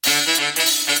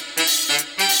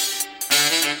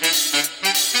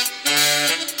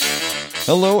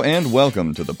Hello and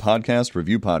welcome to the Podcast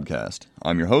Review Podcast.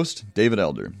 I'm your host, David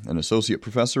Elder, an associate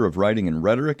professor of writing and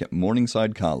rhetoric at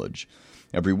Morningside College.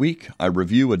 Every week, I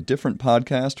review a different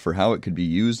podcast for how it could be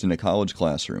used in a college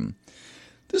classroom.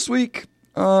 This week,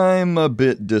 I'm a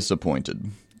bit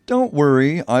disappointed. Don't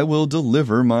worry, I will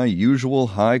deliver my usual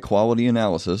high-quality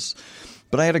analysis,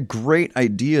 but I had a great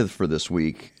idea for this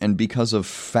week, and because of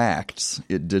facts,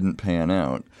 it didn't pan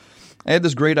out. I had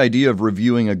this great idea of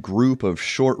reviewing a group of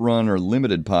short-run or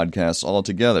limited podcasts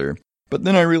altogether, but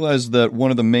then I realized that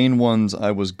one of the main ones I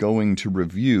was going to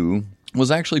review was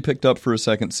actually picked up for a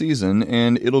second season,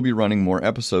 and it'll be running more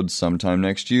episodes sometime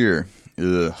next year.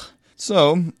 Ugh.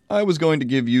 So, I was going to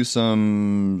give you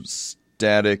some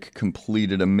static,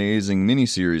 completed, amazing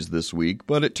miniseries this week,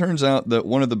 but it turns out that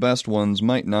one of the best ones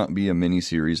might not be a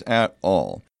miniseries at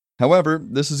all. However,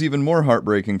 this is even more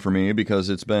heartbreaking for me because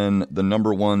it's been the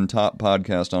 #1 top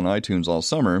podcast on iTunes all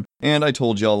summer, and I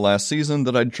told y'all last season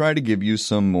that I'd try to give you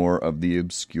some more of the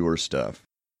obscure stuff.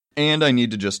 And I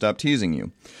need to just stop teasing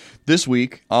you. This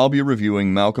week, I'll be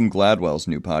reviewing Malcolm Gladwell's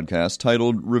new podcast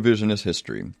titled Revisionist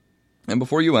History. And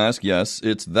before you ask, yes,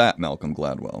 it's that Malcolm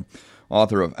Gladwell.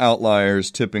 Author of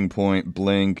Outliers, Tipping Point,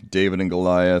 Blink, David and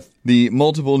Goliath, the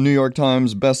multiple New York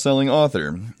Times best-selling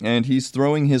author, and he's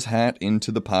throwing his hat into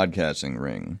the podcasting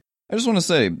ring. I just want to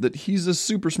say that he's a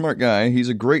super smart guy, he's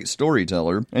a great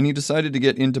storyteller, and he decided to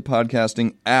get into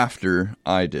podcasting after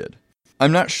I did.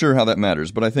 I'm not sure how that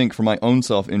matters, but I think for my own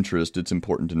self-interest, it's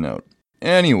important to note.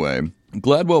 Anyway,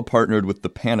 Gladwell partnered with the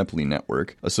Panoply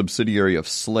Network, a subsidiary of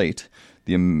Slate,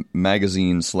 the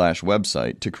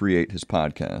magazine/website, to create his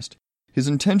podcast. His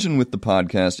intention with the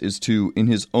podcast is to, in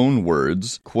his own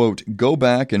words, quote, go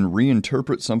back and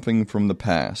reinterpret something from the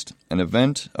past, an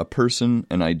event, a person,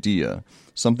 an idea,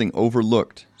 something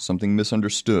overlooked, something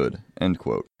misunderstood, end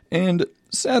quote. And,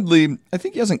 sadly, I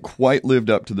think he hasn't quite lived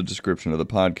up to the description of the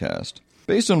podcast.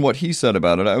 Based on what he said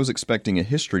about it, I was expecting a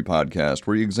history podcast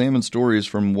where he examined stories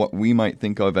from what we might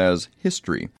think of as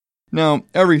history. Now,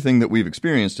 everything that we've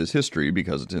experienced is history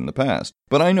because it's in the past,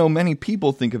 but I know many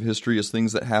people think of history as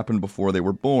things that happened before they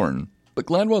were born. But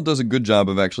Gladwell does a good job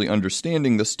of actually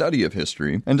understanding the study of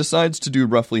history and decides to do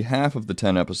roughly half of the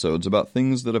 10 episodes about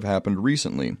things that have happened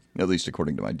recently, at least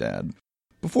according to my dad.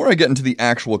 Before I get into the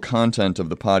actual content of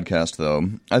the podcast,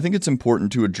 though, I think it's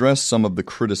important to address some of the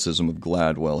criticism of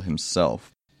Gladwell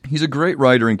himself. He's a great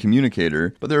writer and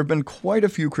communicator, but there have been quite a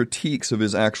few critiques of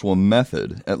his actual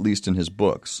method, at least in his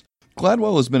books.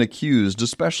 Gladwell has been accused,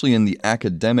 especially in the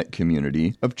academic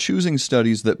community, of choosing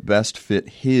studies that best fit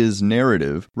his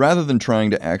narrative, rather than trying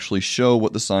to actually show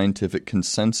what the scientific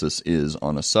consensus is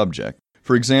on a subject.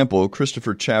 For example,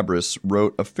 Christopher Chabris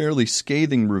wrote a fairly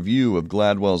scathing review of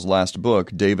Gladwell's last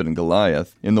book, David and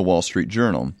Goliath, in the Wall Street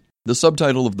Journal. The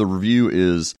subtitle of the review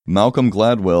is, Malcolm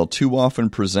Gladwell too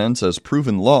often presents as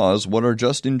proven laws what are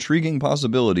just intriguing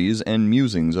possibilities and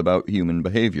musings about human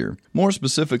behavior. More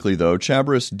specifically, though,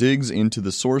 Chabris digs into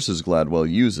the sources Gladwell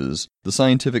uses, the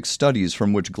scientific studies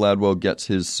from which Gladwell gets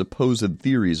his supposed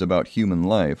theories about human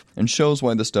life, and shows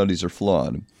why the studies are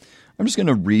flawed. I'm just going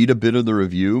to read a bit of the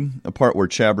review, a part where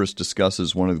Chabris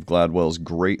discusses one of Gladwell's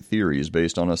great theories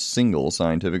based on a single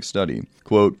scientific study.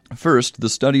 Quote, first, the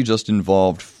study just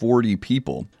involved 40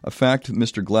 people, a fact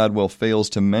Mr. Gladwell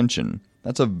fails to mention.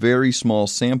 That's a very small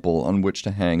sample on which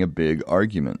to hang a big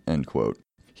argument, end quote.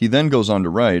 He then goes on to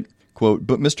write, quote,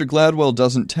 but Mr. Gladwell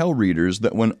doesn't tell readers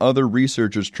that when other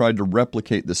researchers tried to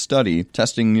replicate the study,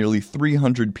 testing nearly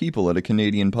 300 people at a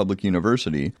Canadian public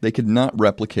university, they could not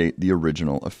replicate the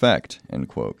original effect, end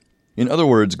quote. In other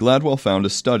words, Gladwell found a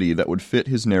study that would fit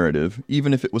his narrative,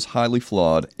 even if it was highly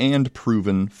flawed and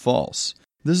proven false.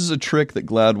 This is a trick that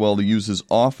Gladwell uses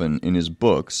often in his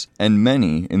books, and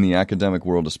many, in the academic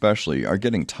world especially, are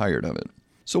getting tired of it.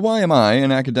 So why am I,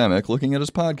 an academic, looking at his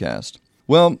podcast?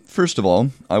 Well, first of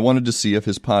all, I wanted to see if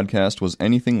his podcast was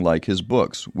anything like his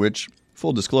books, which,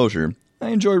 full disclosure, I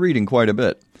enjoy reading quite a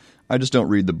bit. I just don't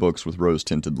read the books with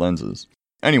rose-tinted lenses.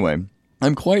 Anyway,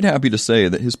 I'm quite happy to say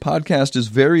that his podcast is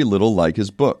very little like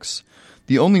his books.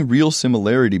 The only real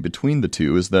similarity between the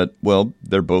two is that, well,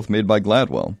 they're both made by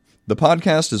Gladwell. The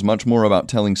podcast is much more about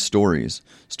telling stories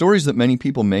that many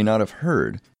people may not have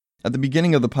heard. At the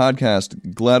beginning of the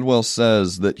podcast, Gladwell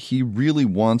says that he really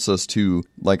wants us to,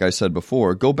 like I said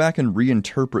before, go back and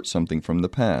reinterpret something from the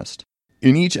past.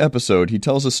 In each episode, he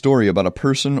tells a story about a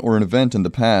person or an event in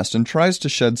the past and tries to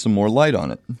shed some more light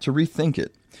on it, to rethink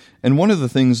it. And one of the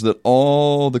things that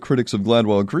all the critics of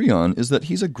Gladwell agree on is that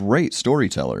he's a great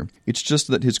storyteller. It's just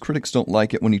that his critics don't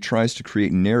like it when he tries to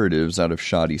create narratives out of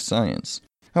shoddy science.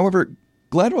 However,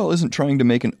 Gladwell isn't trying to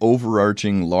make an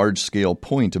overarching, large-scale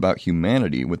point about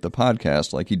humanity with the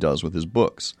podcast like he does with his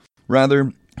books.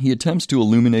 Rather, he attempts to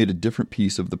illuminate a different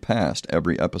piece of the past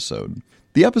every episode.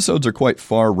 The episodes are quite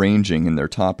far-ranging in their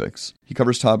topics. He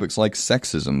covers topics like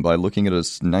sexism by looking at a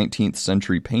 19th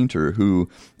century painter who,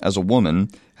 as a woman,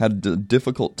 had a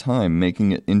difficult time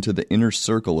making it into the inner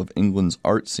circle of England's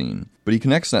art scene. But he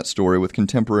connects that story with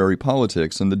contemporary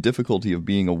politics and the difficulty of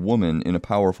being a woman in a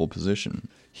powerful position.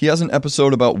 He has an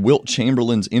episode about Wilt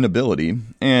Chamberlain's inability,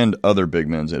 and other big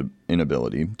men's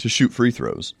inability, to shoot free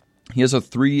throws. He has a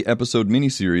 3-episode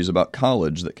miniseries about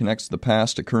college that connects the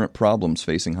past to current problems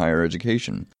facing higher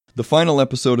education. The final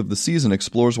episode of the season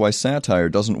explores why satire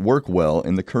doesn't work well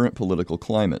in the current political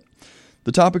climate.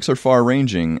 The topics are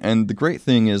far-ranging, and the great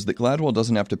thing is that Gladwell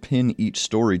doesn't have to pin each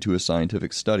story to a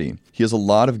scientific study. He has a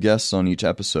lot of guests on each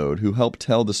episode who help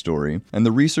tell the story, and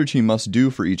the research he must do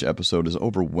for each episode is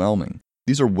overwhelming.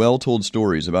 These are well-told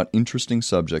stories about interesting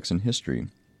subjects in history.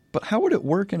 But how would it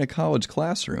work in a college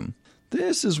classroom?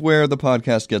 This is where the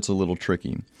podcast gets a little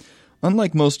tricky.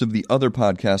 Unlike most of the other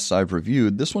podcasts I've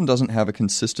reviewed, this one doesn't have a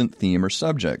consistent theme or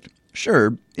subject.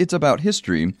 Sure, it's about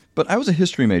history, but I was a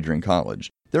history major in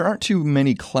college. There aren't too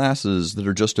many classes that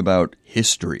are just about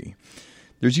history.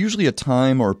 There's usually a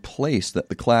time or place that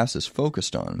the class is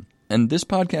focused on, and this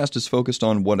podcast is focused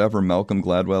on whatever Malcolm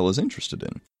Gladwell is interested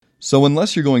in. So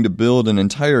unless you're going to build an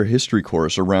entire history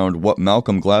course around what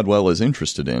Malcolm Gladwell is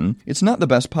interested in, it's not the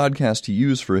best podcast to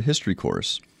use for a history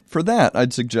course. For that,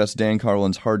 I'd suggest Dan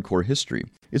Carlin's Hardcore History.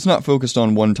 It's not focused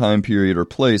on one time period or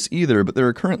place either, but there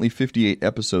are currently 58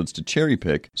 episodes to cherry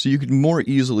pick, so you could more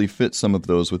easily fit some of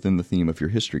those within the theme of your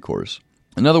history course.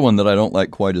 Another one that I don't like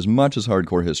quite as much as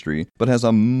Hardcore History, but has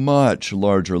a much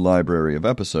larger library of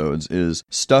episodes, is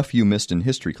Stuff You Missed in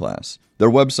History Class. Their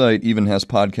website even has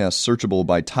podcasts searchable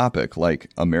by topic, like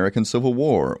American Civil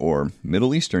War or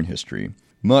Middle Eastern history.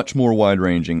 Much more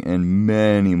wide-ranging and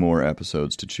many more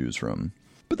episodes to choose from.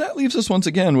 But that leaves us once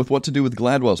again with what to do with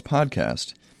Gladwell's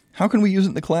podcast. How can we use it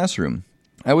in the classroom?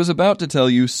 I was about to tell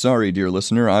you, sorry, dear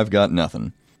listener, I've got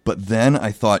nothing. But then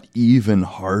I thought even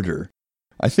harder.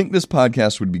 I think this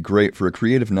podcast would be great for a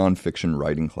creative nonfiction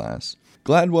writing class.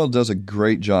 Gladwell does a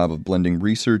great job of blending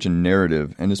research and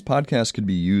narrative, and his podcast could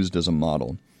be used as a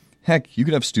model. Heck, you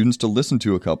could have students to listen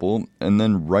to a couple and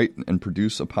then write and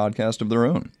produce a podcast of their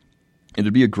own.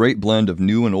 It'd be a great blend of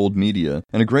new and old media,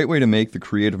 and a great way to make the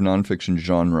creative nonfiction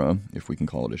genre, if we can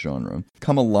call it a genre,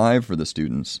 come alive for the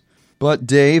students. But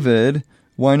David,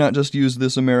 why not just use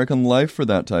This American Life for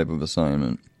that type of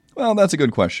assignment? Well, that's a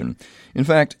good question. In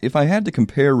fact, if I had to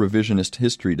compare revisionist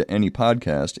history to any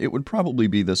podcast, it would probably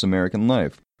be This American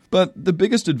Life. But the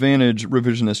biggest advantage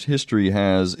revisionist history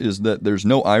has is that there's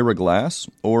no Ira Glass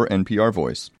or NPR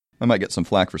voice. I might get some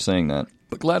flack for saying that,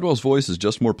 but Gladwell's voice is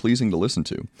just more pleasing to listen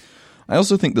to. I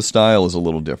also think the style is a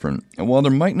little different, and while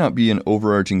there might not be an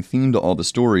overarching theme to all the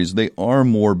stories, they are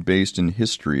more based in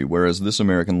history, whereas This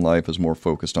American Life is more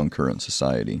focused on current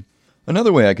society.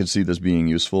 Another way I could see this being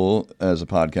useful as a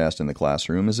podcast in the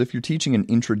classroom is if you're teaching an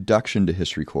introduction to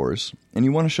history course, and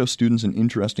you want to show students an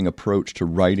interesting approach to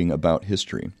writing about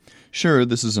history. Sure,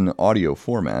 this is an audio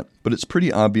format, but it's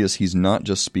pretty obvious he's not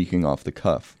just speaking off the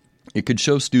cuff. It could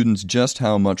show students just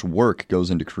how much work goes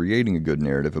into creating a good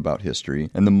narrative about history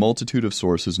and the multitude of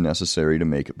sources necessary to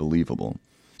make it believable.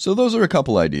 So those are a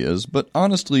couple ideas, but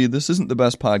honestly, this isn't the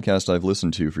best podcast I've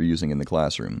listened to for using in the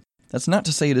classroom. That's not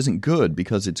to say it isn't good,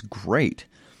 because it's great.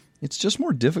 It's just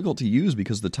more difficult to use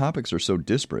because the topics are so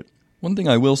disparate. One thing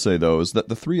I will say, though, is that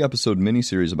the 3-episode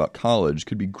miniseries about college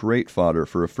could be great fodder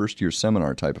for a first-year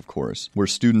seminar type of course, where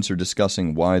students are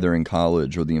discussing why they're in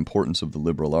college or the importance of the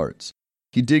liberal arts.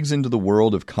 He digs into the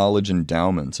world of college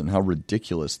endowments and how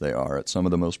ridiculous they are at some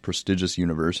of the most prestigious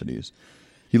universities.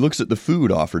 He looks at the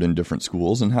food offered in different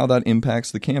schools and how that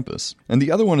impacts the campus. And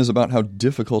the other one is about how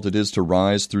difficult it is to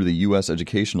rise through the U.S.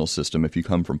 educational system if you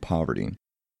come from poverty.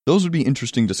 Those would be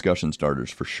interesting discussion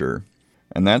starters for sure.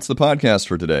 And that's the podcast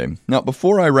for today. Now,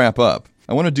 before I wrap up,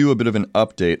 I want to do a bit of an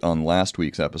update on last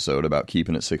week's episode about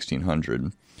keeping it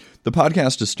 1600. The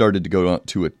podcast has started to go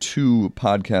to a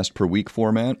 2-podcast-per-week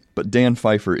format, but Dan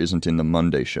Pfeiffer isn't in the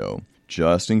Monday show,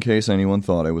 just in case anyone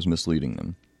thought I was misleading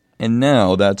them. And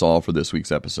now, that's all for this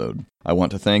week's episode. I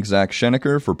want to thank Zach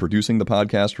Schenecker for producing the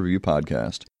Podcast Review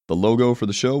Podcast. The logo for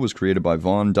the show was created by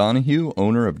Vaughn Donahue,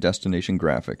 owner of Destination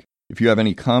Graphic. If you have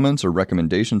any comments or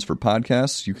recommendations for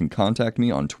podcasts, you can contact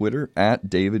me on Twitter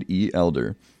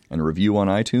 @DavidELder. And a review on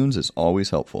iTunes is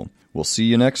always helpful. We'll see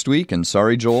you next week, and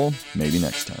sorry, Joel, maybe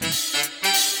next time.